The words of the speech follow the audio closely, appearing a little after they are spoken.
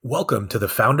Welcome to the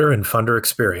Founder and Funder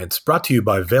Experience, brought to you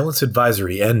by Valence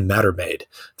Advisory and Mattermade.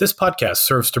 This podcast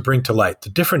serves to bring to light the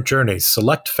different journeys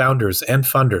select founders and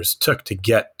funders took to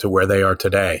get to where they are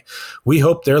today. We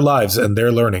hope their lives and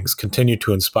their learnings continue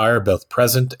to inspire both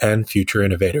present and future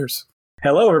innovators.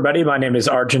 Hello, everybody. My name is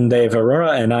Arjun Dev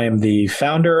Arora, and I am the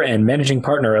founder and managing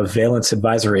partner of Valence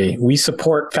Advisory. We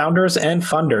support founders and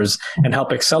funders and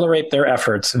help accelerate their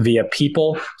efforts via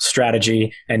people,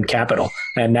 strategy, and capital.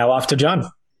 And now off to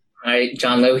John. All right,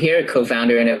 John Lowe here,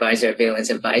 co-founder and advisor of Valence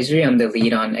Advisory. I'm the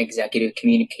lead on executive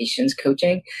communications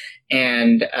coaching.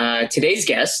 And today's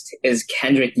guest is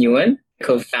Kendrick Nguyen,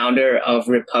 co-founder of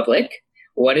Republic.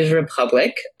 What is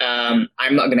Republic? I'm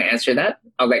not going to answer that.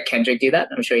 I'll let Kendrick do that.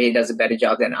 I'm sure he does a better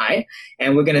job than I.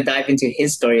 And we're going to dive into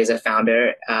his story as a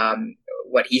founder,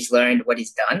 what he's learned, what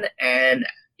he's done, and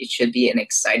it should be an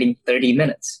exciting 30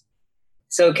 minutes.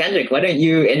 So Kendrick, why don't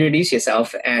you introduce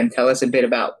yourself and tell us a bit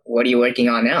about what are you working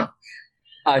on now?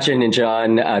 Arjun and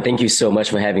John, thank you so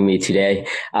much for having me today,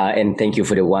 and thank you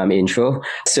for the warm intro.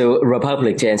 So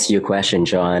Republic, to answer your question,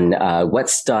 John, what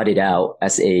started out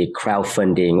as a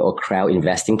crowdfunding or crowd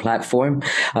investing platform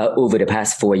over the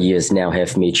past 4 years now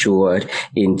have matured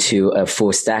into a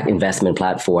full stack investment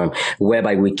platform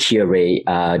whereby we curate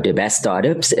the best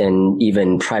startups and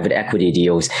even private equity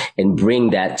deals and bring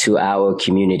that to our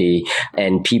community,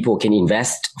 and people can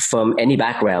invest from any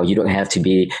background. You don't have to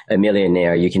be a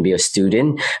millionaire. You can be a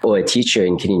student or a teacher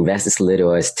and can invest as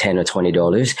little as $10 or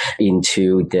 $20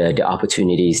 into the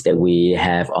opportunities that we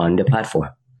have on the platform.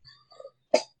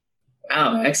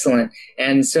 Wow, excellent.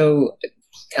 And so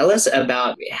tell us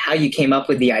about how you came up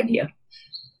with the idea.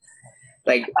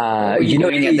 Like, what were you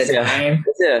doing at the time?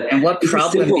 And what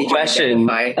problem did you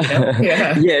identify?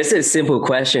 Yeah, it's a simple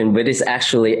question, but it's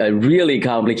actually a really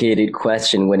complicated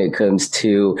question when it comes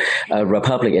to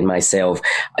Republic and myself.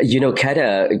 Kind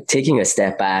of taking a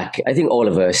step back, I think all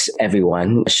of us,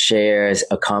 everyone, shares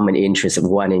a common interest of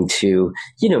wanting to,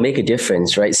 make a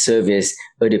difference, right? Service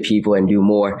other people and do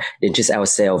more than just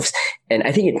ourselves. And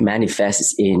I think it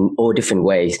manifests in all different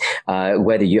ways,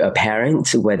 whether you're a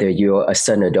parent, whether you're a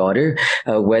son or daughter,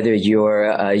 whether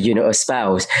you're, a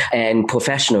spouse, and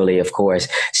professionally, of course.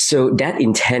 So that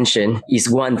intention is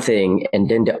one thing. And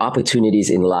then the opportunities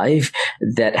in life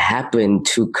that happen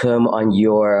to come on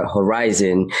your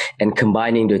horizon, and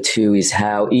combining the two is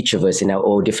how each of us in our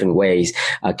all different ways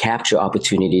capture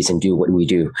opportunities and do what we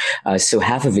do. So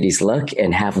half of it is luck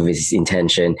and half of it is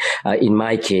intention. In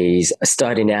my case,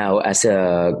 starting out as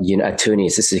a attorney,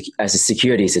 as a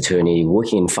securities attorney,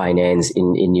 working in finance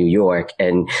in New York,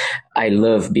 and I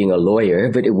love being a lawyer,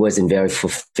 but it wasn't very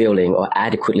fulfilling or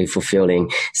adequately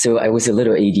fulfilling. So I was a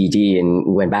little ADD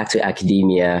and went back to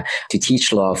academia to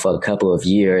teach law for a couple of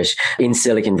years in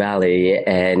Silicon Valley.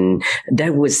 And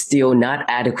that was still not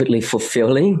adequately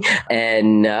fulfilling,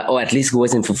 and or at least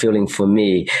wasn't fulfilling for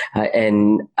me.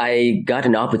 And I got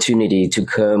an opportunity to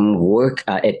come work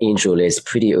at AngelList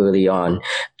pretty early on,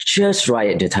 just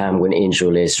right at the time when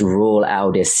AngelList rolled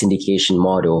out their syndication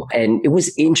model. And it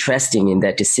was interesting in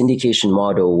that the syndication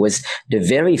model was the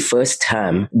very first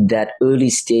time that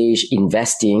early stage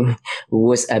investing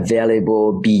was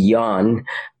available beyond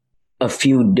a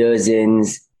few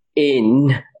dozens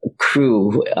in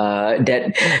crew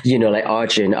that, like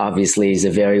Arjun obviously is a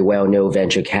very well-known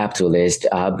venture capitalist.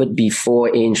 But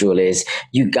before AngelList,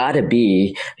 you gotta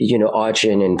be,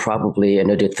 Arjun and probably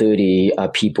another 30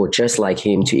 people just like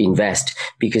him to invest,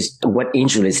 because what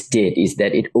AngelList did is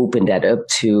that it opened that up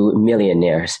to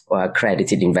millionaires or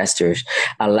accredited investors,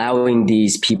 allowing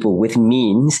these people with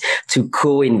means to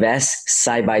co-invest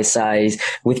side by side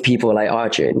with people like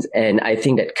Arjun. And I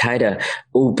think that kind of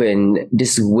opened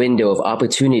this window of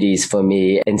opportunity for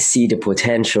me and see the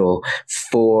potential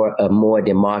for a more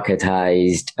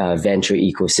democratized venture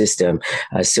ecosystem.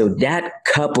 So that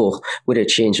coupled with a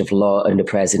change of law under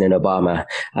President Obama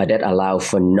that allowed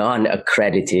for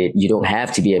non-accredited, you don't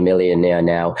have to be a millionaire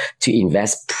now to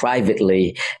invest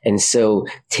privately. And so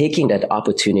taking that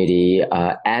opportunity,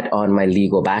 add on my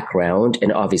legal background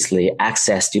and obviously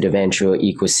access to the venture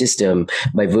ecosystem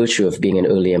by virtue of being an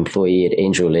early employee at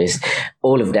AngelList,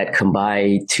 all of that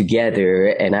combined together.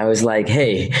 And I was like,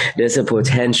 hey, there's a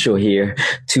potential here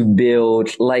to build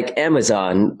like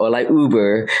Amazon or like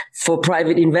Uber for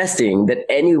private investing, that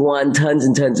anyone, tons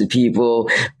and tons of people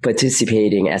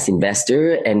participating as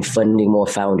investor and funding more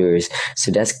founders.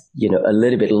 So that's, a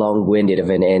little bit long-winded of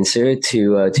an answer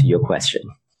to your question.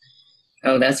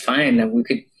 Oh, that's fine. We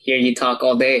could hear you talk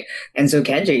all day. And so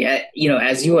Kendrick,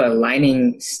 as you are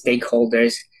aligning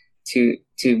stakeholders to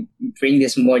bring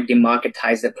this more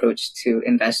democratized approach to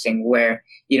investing where,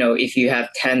 if you have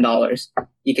 $10,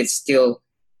 you could still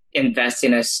invest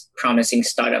in a promising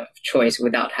startup of choice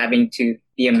without having to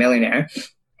be a millionaire.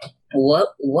 What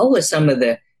were some of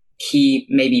the key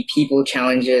maybe people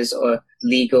challenges or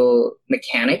legal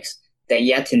mechanics that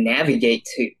you had to navigate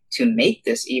to make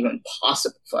this even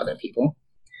possible for other people?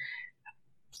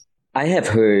 I have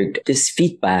heard this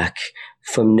feedback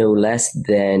from no less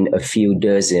than a few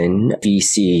dozen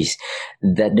VCs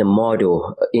that the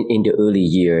model in the early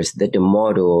years, that the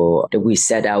model that we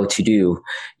set out to do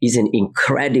is an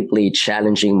incredibly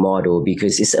challenging model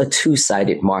because it's a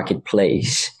two-sided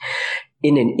marketplace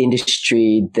in an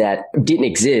industry that didn't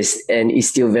exist and is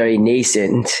still very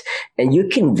nascent. And you're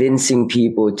convincing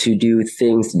people to do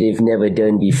things they've never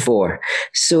done before.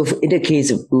 So in the case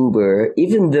of Uber,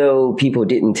 even though people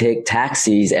didn't take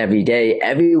taxis every day,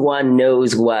 everyone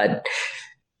knows what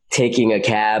taking a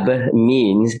cab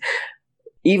means.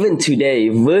 Even today,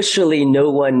 virtually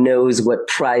no one knows what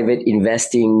private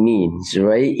investing means,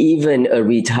 right? Even a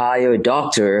retired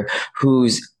doctor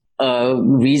who's a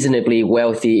reasonably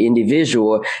wealthy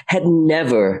individual had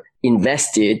never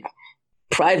invested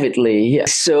privately.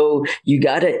 So you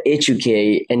got to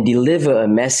educate and deliver a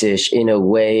message in a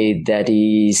way that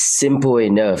is simple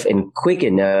enough and quick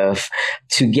enough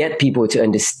to get people to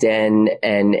understand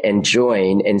and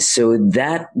join. And so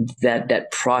that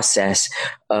process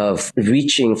of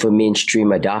reaching for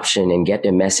mainstream adoption and get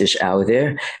the message out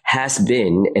there has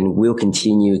been and will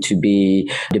continue to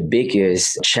be the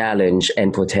biggest challenge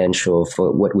and potential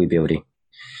for what we're building.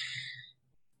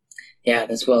 Yeah,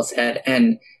 that's well said.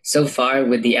 And so far,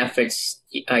 with the efforts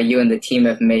you and the team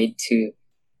have made to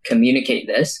communicate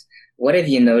this, what have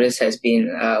you noticed has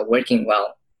been working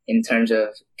well in terms of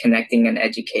connecting and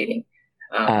educating?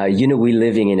 We're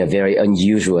living in a very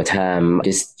unusual time,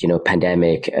 this,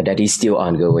 pandemic that is still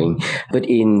ongoing. But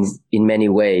in many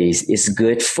ways, it's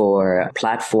good for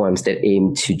platforms that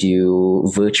aim to do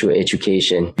virtual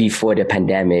education. Before the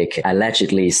pandemic,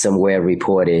 allegedly somewhere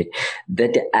reported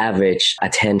that the average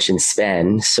attention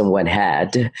span someone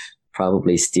had,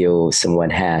 probably still someone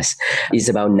has, is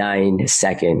about 9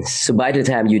 seconds. So by the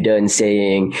time you're done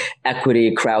saying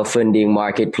equity, crowdfunding,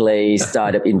 marketplace,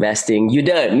 startup investing, you're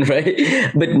done,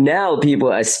 right? But now people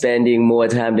are spending more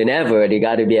time than ever. They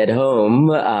got to be at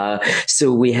home.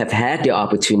 So we have had the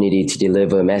opportunity to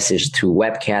deliver a message through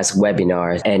webcasts,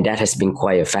 webinars, and that has been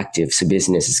quite effective. So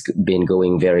business has been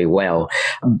going very well.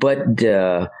 But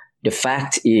the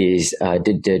fact is,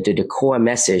 the core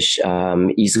message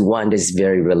is one that's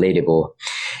very relatable.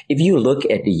 If you look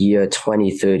at the year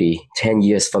 2030, 10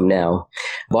 years from now,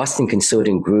 Boston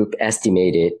Consulting Group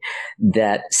estimated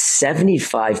that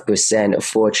 75% of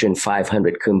Fortune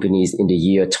 500 companies in the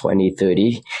year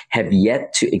 2030 have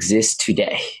yet to exist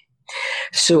today.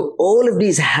 So all of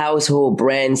these household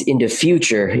brands in the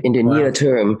future, in the near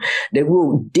term, that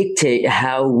will dictate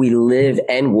how we live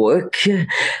and work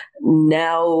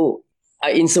now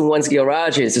in someone's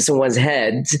garages or someone's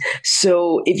heads.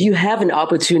 So if you have an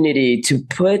opportunity to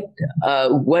put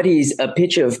what is a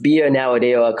pitcher of beer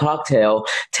nowadays or a cocktail,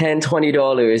 $10,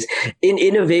 $20 in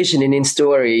innovation and in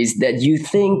stories that you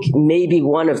think may be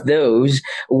one of those,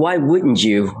 why wouldn't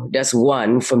you? That's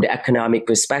one from the economic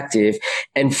perspective.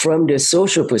 And from the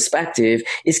social perspective,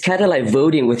 it's kind of like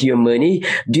voting with your money.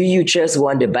 Do you just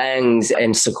want the banks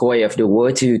and Sequoia of the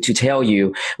world to tell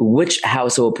you which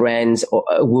household brands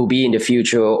will be in the future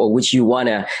or which you want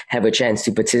to have a chance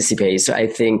to participate? So I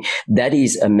think that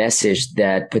is a message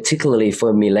that particularly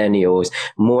for millennials,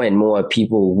 more and more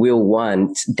people will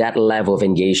want that level of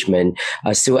engagement.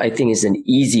 So I think it's an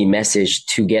easy message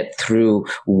to get through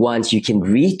once you can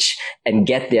reach and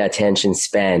get their attention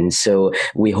span. So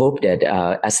we hope that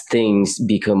as things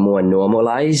become more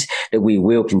normalized, that we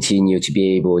will continue to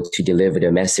be able to deliver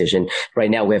the message. And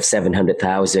right now we have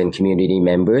 700,000 community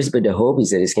members, but the hope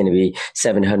is that it's going to be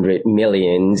 700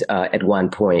 million at one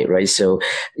point, right? So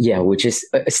yeah, we're just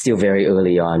still very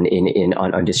early on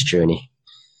on this journey.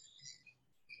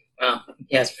 Wow.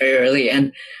 Yes, very early.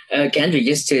 And Kendrick,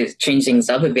 just to change things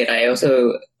up a bit, I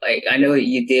also, I know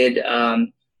you did,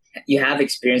 you have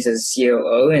experience as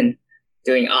COO and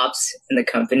doing ops in the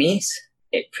companies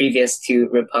previous to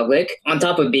Republic, on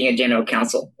top of being a general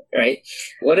counsel, right?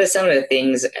 What are some of the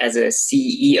things as a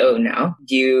CEO now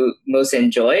do you most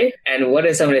enjoy? And what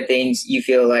are some of the things you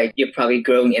feel like you're probably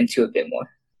growing into a bit more?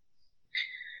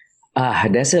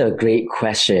 That's a great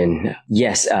question.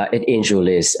 Yes, at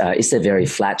AngelList, it's a very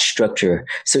flat structure.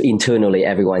 So internally,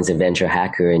 everyone's a venture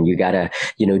hacker and you gotta,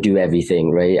 do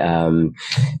everything, right?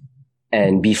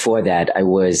 And before that, I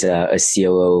was a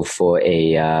COO for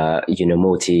a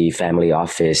multi-family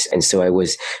office, and so I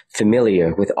was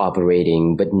familiar with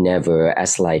operating, but never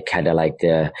as like kind of like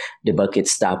the bucket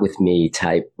stop with me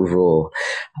type role.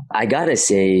 I gotta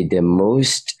say, the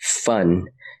most fun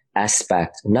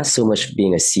aspect, not so much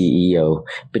being a CEO,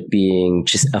 but being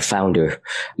just a founder,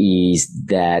 is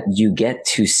that you get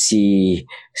to see,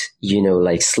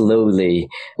 like slowly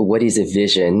what is a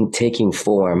vision taking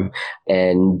form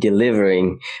and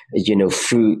delivering,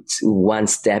 fruit one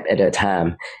step at a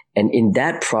time. And in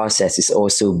that process is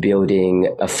also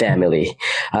building a family.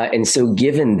 And so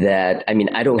given that,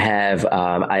 I don't have,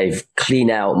 I've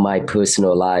cleaned out my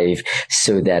personal life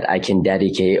so that I can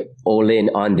dedicate all in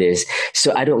on this.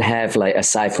 So I don't have, like,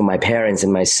 aside from my parents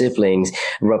and my siblings,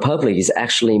 Republic is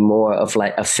actually more of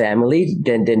like a family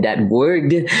than that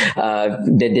word,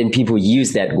 than people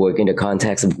use that word in the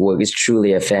context of work. It's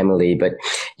truly a family. But,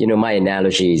 my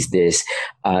analogy is this.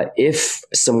 If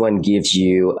someone gives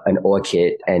you an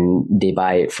orchid and they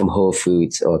buy it from Whole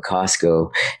Foods or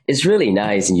Costco, it's really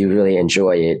nice and you really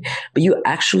enjoy it, but you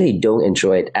actually don't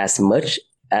enjoy it as much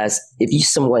as if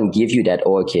someone give you that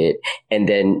orchid and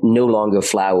then no longer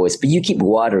flowers, but you keep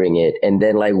watering it. And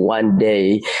then like one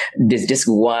day there's just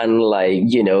one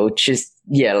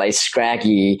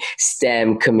scraggy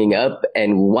stem coming up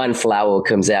and one flower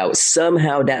comes out.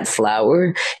 Somehow that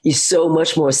flower is so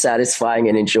much more satisfying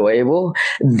and enjoyable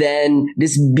than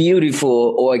this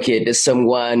beautiful orchid that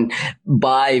someone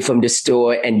buy from the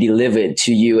store and deliver it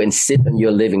to you and sit in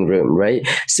your living room, right?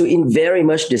 So in very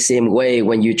much the same way,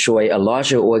 when you join a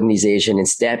larger organization and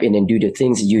step in and do the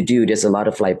things that you do, there's a lot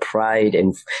of like pride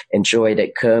and joy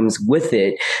that comes with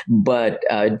it. But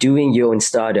doing your own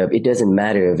startup, it doesn't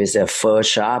matter if it's a fur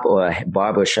shop or a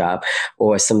barber shop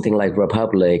or something like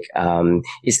Republic,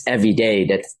 is every day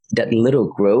that little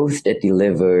growth that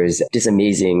delivers this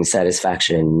amazing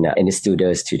satisfaction, and it still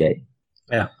does today.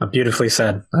 Yeah, beautifully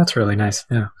said. That's really nice.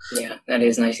 Yeah, that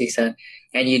is nicely said.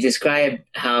 And you described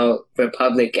how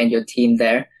Republic and your team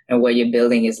there and what you're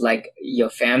building is like your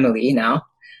family now.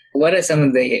 What are some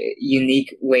of the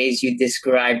unique ways you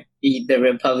describe the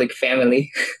Republic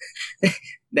family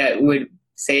that would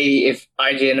say if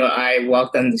Arjun or I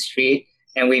walked on the street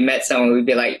and we met someone, we'd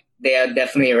be like, they are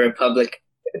definitely a Republic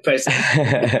person?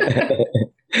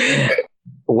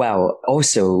 Wow.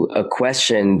 Also, a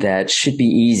question that should be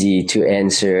easy to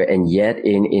answer, and yet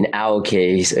in our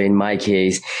case, in my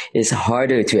case, is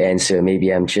harder to answer.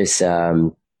 Maybe I'm just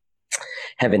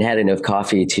haven't had enough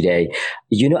coffee today.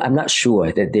 I'm not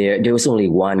sure that there was only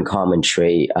one common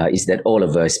trait, is that all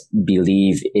of us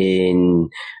believe in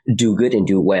do good and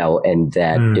do well, and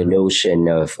that the notion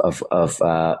of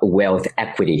wealth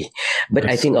equity. But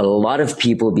yes. I think a lot of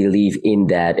people believe in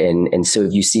that. And so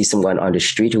if you see someone on the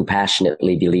street who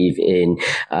passionately believe in,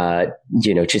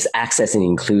 just access and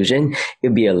inclusion,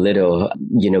 it'd be a little,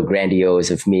 grandiose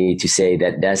of me to say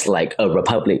that that's like a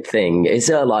Republic thing. It's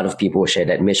a lot of people share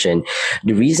that mission.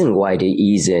 The reason why they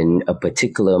ease in a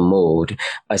particular mode,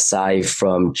 aside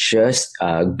from just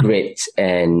grit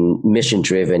and mission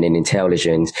driven and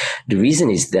intelligence, the reason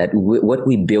is that what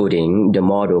we're building, the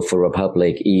model for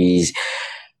Republic, is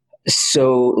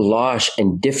so large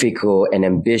and difficult and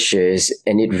ambitious,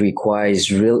 and it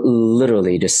requires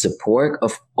literally the support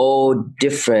of all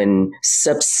different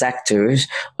subsectors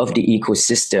of the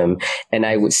ecosystem. And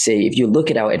I would say, if you look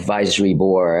at our advisory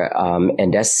board,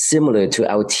 and that's similar to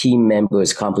our team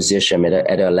members' composition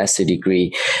at a lesser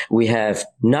degree, we have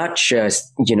not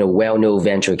just, well-known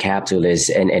venture capitalists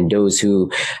and those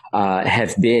who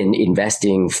have been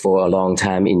investing for a long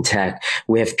time in tech.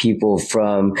 We have people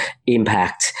from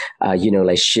Impact, like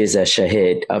Shiza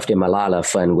Shahid of the Malala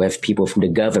Fund. We have people from the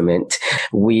government.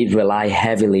 We rely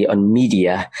heavily on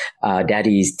media, that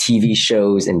is TV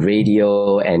shows and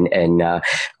radio, and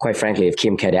quite frankly, if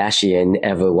Kim Kardashian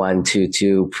ever want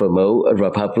to promote a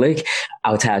Republic,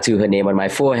 I'll tattoo her name on my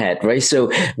forehead, right?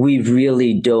 So we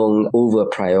really don't over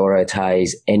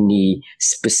prioritize any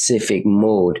specific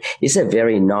mode. It's a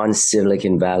very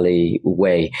non-Silicon Valley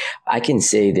way. I can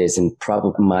say this, and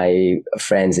probably my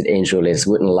friends at AngelList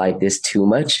wouldn't like this too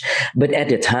much, but at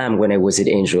the time when I was at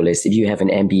AngelList, if you have an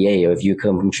MBA or if you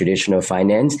come from traditional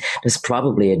finance, there's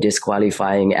probably a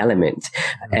disqualifying element.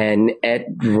 And at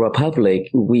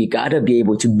Republic, we gotta be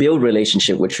able to build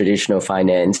relationship with traditional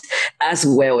finance as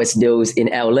well as those in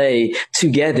LA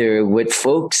together with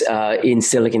folks in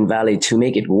Silicon Valley to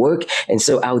make it work. And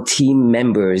so our team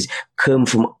members come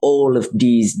from all of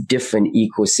these different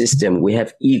ecosystems. We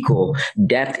have equal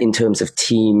depth in terms of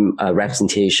team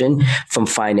representation from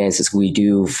finances we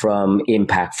do, from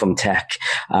impact, from tech.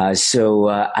 So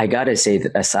I gotta say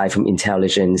that aside from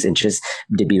intelligence and just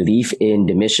the belief in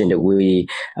the mission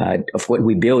that of what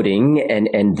we're building,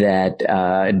 and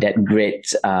that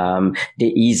grit,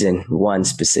 there isn't one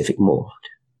specific mold.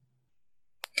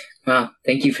 Wow,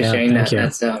 thank you for sharing that.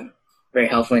 That's very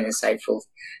helpful and insightful.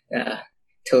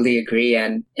 Totally agree.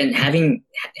 And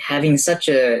having such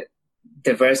a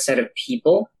diverse set of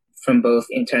people from both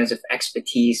in terms of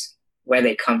expertise, where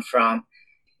they come from,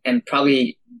 and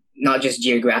probably not just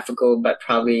geographical, but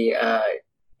probably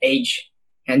age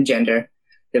and gender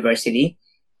diversity.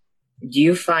 Do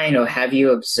you find, or have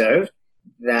you observed,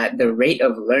 that the rate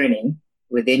of learning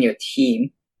within your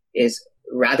team is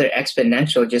rather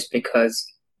exponential just because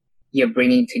you're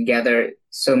bringing together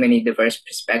so many diverse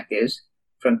perspectives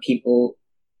from people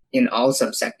in all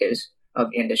subsectors of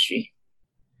industry?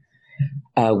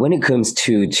 When it comes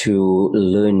to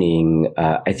learning,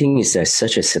 I think it's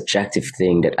such a subjective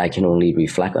thing that I can only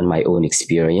reflect on my own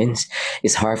experience.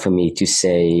 It's hard for me to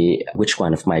say which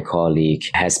one of my colleagues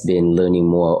has been learning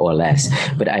more or less,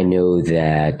 but I know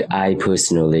that I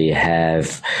personally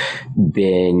have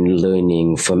been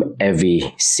learning from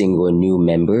every single new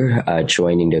member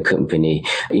joining the company,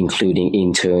 including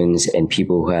interns and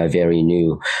people who are very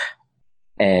new.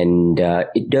 And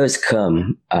it does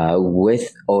come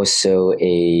with also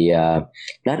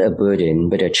not a burden,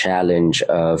 but a challenge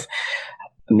of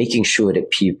making sure that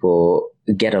people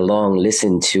get along,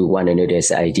 listen to one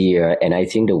another's idea. And I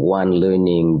think the one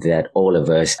learning that all of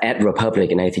us at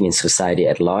Republic, and I think in society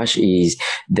at large, is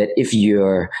that if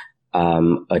you're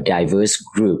a diverse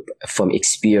group from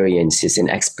experiences and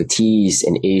expertise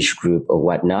and age group or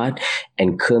whatnot,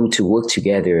 and come to work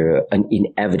together, and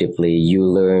inevitably you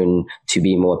learn to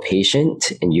be more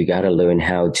patient, and you got to learn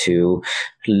how to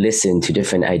listen to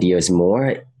different ideas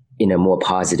more in a more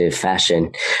positive fashion,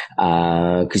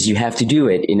 because you have to do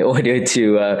it in order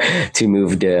to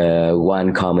move the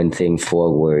one common thing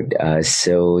forward.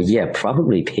 So yeah,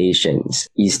 probably patience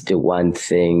is the one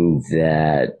thing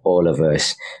that all of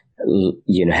us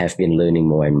have been learning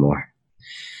more and more.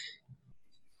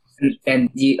 And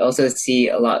you also see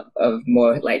a lot of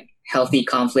more like healthy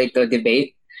conflict or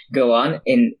debate go on,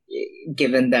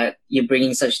 given that you're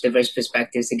bringing such diverse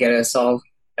perspectives together to solve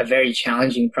a very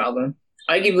challenging problem,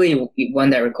 arguably one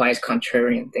that requires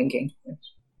contrarian thinking.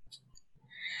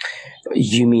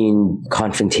 You mean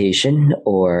confrontation,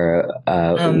 or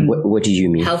what do you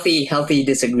mean? Healthy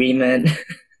disagreement.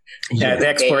 Yeah, the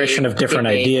exploration of different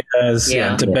ideas,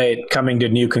 debate, coming to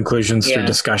new conclusions through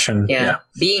discussion. Yeah,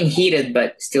 being heated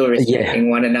but still respecting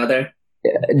one another.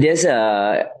 There's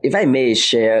if I may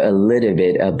share a little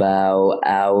bit about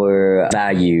our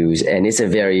values, and it's a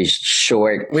very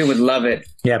short. We would love it.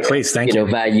 Yeah, please. Thank you.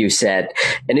 Value set.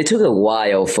 And it took a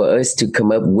while for us to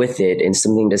come up with it in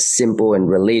something that's simple and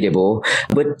relatable,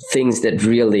 but things that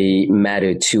really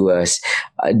matter to us.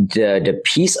 The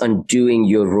piece on doing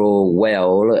your role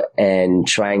well and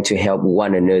trying to help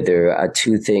one another are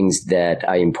two things that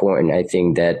are important. I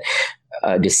think that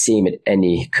the same at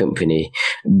any company.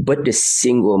 But the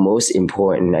single most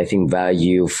important, I think,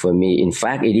 value for me, in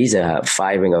fact, it is a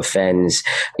firing offense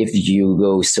if you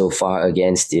go so far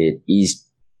against it, is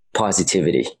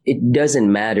positivity. It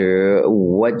doesn't matter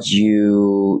what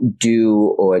you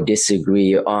do or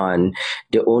disagree on.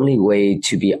 The only way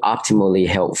to be optimally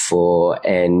helpful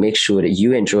and make sure that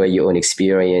you enjoy your own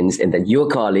experience and that your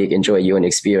colleague enjoy your own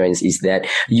experience is that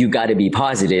you got to be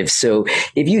positive. So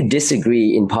if you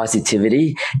disagree in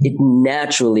positivity, it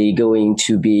naturally going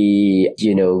to be,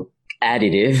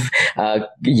 additive,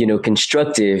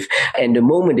 constructive. And the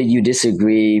moment that you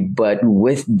disagree, but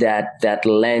with that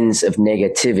lens of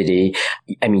negativity,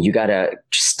 I mean, you gotta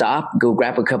stop, go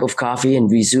grab a cup of coffee and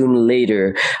resume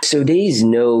later. So there is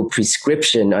no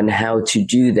prescription on how to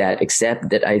do that,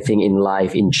 except that I think in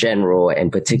life in general,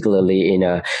 and particularly in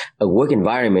a work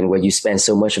environment where you spend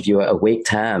so much of your awake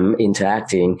time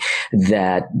interacting,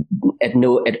 that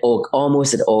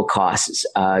almost at all costs,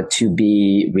 to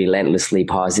be relentlessly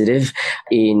positive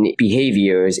in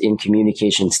behaviors, in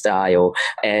communication style,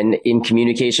 and in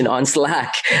communication on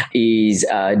Slack is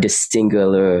the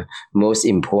singular most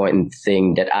important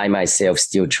thing that I myself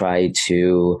still try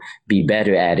to be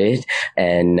better at it.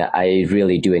 And I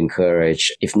really do encourage,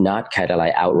 if not kind of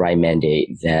like outright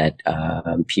mandate, that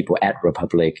people at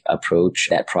Republic approach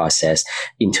that process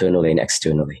internally and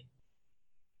externally.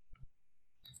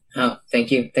 Oh,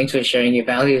 thank you. Thanks for sharing your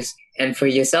values. And for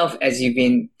yourself, as you've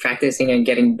been practicing and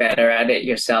getting better at it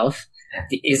yourself,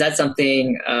 is that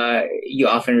something you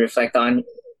often reflect on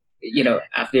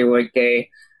after your work day,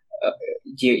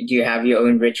 do you have your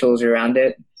own rituals around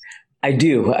it? I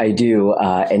do.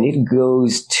 And it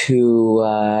goes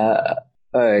to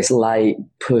it's like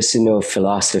personal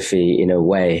philosophy in a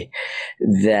way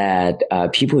that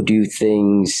people do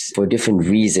things for different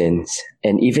reasons.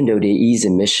 And even though there is a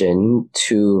mission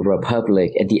to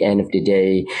Republic, at the end of the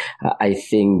day, I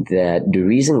think that the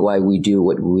reason why we do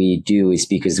what we do is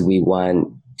because we want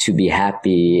to be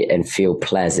happy and feel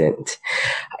pleasant.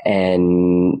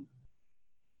 And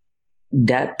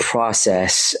that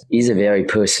process is a very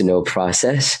personal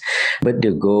process, but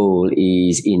the goal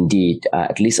is indeed,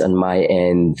 at least on my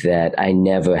end, that I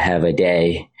never have a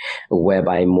day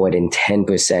whereby more than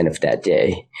 10% of that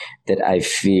day that I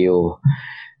feel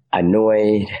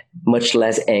annoyed, much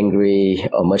less angry,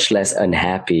 or much less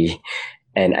unhappy.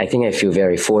 And I think I feel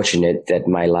very fortunate that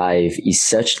my life is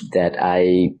such that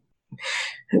I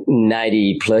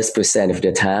 90+% of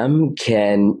the time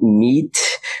can meet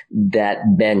that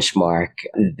benchmark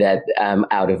that I'm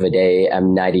out of a day,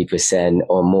 I'm 90%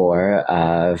 or more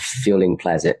feeling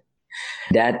pleasant.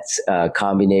 That's a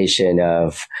combination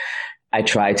of I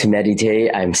try to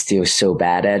meditate. I'm still so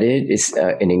bad at it. It's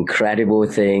an incredible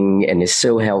thing and it's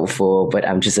so helpful, but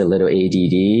I'm just a little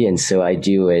ADD. And so I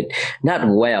do it not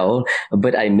well,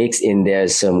 but I mix in there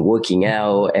some working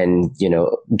out and,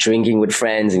 drinking with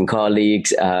friends and colleagues.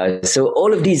 So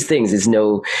all of these things is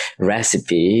no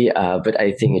recipe, but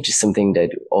I think it's just something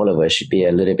that all of us should be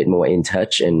a little bit more in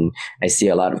touch. And I see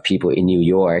a lot of people in New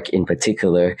York in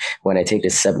particular, when I take the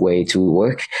subway to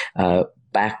work,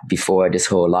 back before this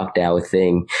whole lockdown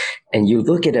thing, and you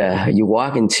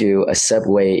walk into a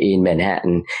subway in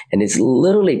Manhattan and it's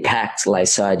literally packed like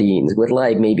sardines with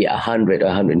like maybe 100 or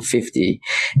 150.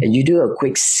 And you do a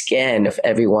quick scan of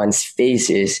everyone's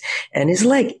faces and it's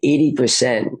like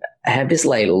 80% have this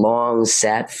like long,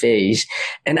 sad face.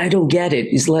 And I don't get it.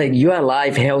 It's like you're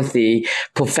alive, healthy,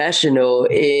 professional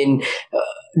in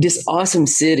this awesome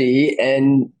city,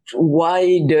 and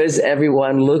why does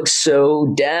everyone look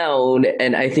so down?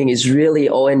 And I think it's really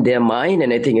all in their mind.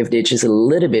 And I think if they're just a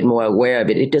little bit more aware of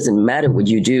it, it doesn't matter what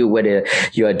you do, whether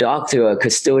you're a doctor or a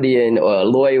custodian or a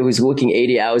lawyer who's working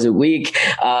 80 hours a week.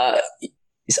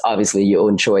 It's obviously your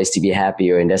own choice to be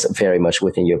happier, and that's very much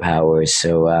within your power.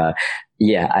 So,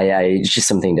 it's just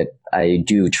something that I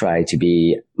do try to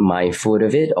be mindful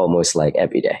of it almost like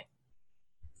every day.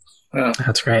 Well,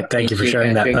 that's great. Thank you for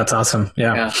sharing that. That's awesome.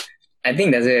 Yeah. I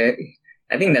think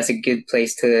that's a good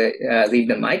place to leave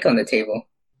the mic on the table.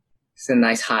 It's a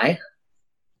nice high.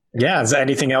 Yeah. Is there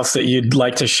anything else that you'd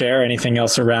like to share? Anything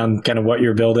else around kind of what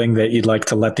you're building that you'd like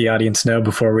to let the audience know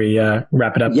before we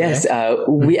wrap it up? Yes.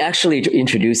 We actually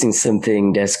introducing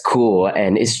something that's cool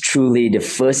and it's truly the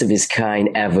first of its kind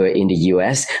ever in the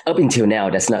US. Up until now,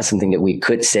 that's not something that we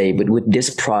could say, but with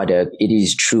this product, it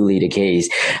is truly the case.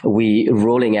 We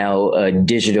rolling out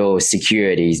digital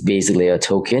securities, basically a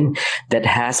token that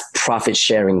has profit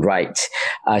sharing rights.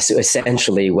 So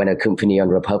essentially, when a company on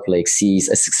Republic sees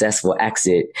a successful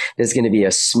exit, there's going to be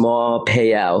a small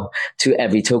payout to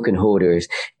every token holders.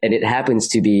 And it happens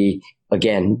to be,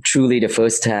 again, truly the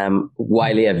first time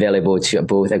widely available to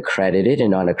both accredited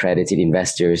and non-accredited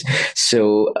investors.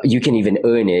 So you can even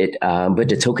earn it, but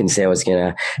the token sale is going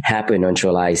to happen on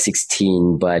July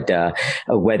 16. But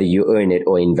whether you earn it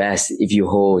or invest, if you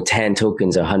hold 10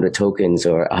 tokens or 100 tokens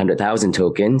or 100,000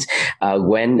 tokens,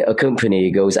 when a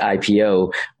company goes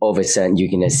IPO, all of a sudden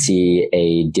you're going to see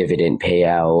a dividend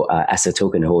payout as a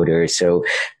token holder. So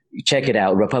check it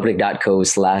out,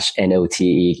 republic.co/NOTE.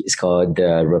 It's called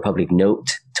the Republic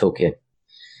Note token.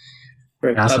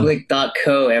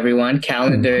 Republic.co, everyone.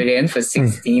 Calendar it in for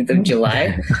 16th of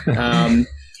July.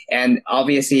 And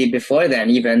obviously before then,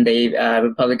 even they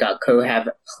Republic.co have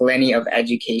plenty of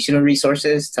educational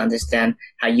resources to understand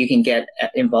how you can get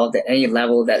involved at any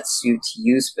level that suits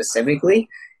you specifically.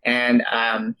 And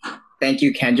thank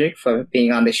you, Kendrick, for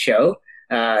being on the show.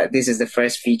 This is the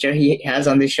first feature he has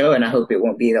on the show, and I hope it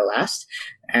won't be the last.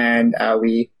 And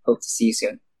we hope to see you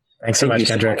soon. Thanks so much,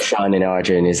 Kendrick. Sean and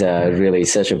Arjun, is really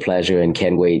such a pleasure, and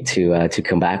can't wait to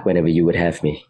come back whenever you would have me.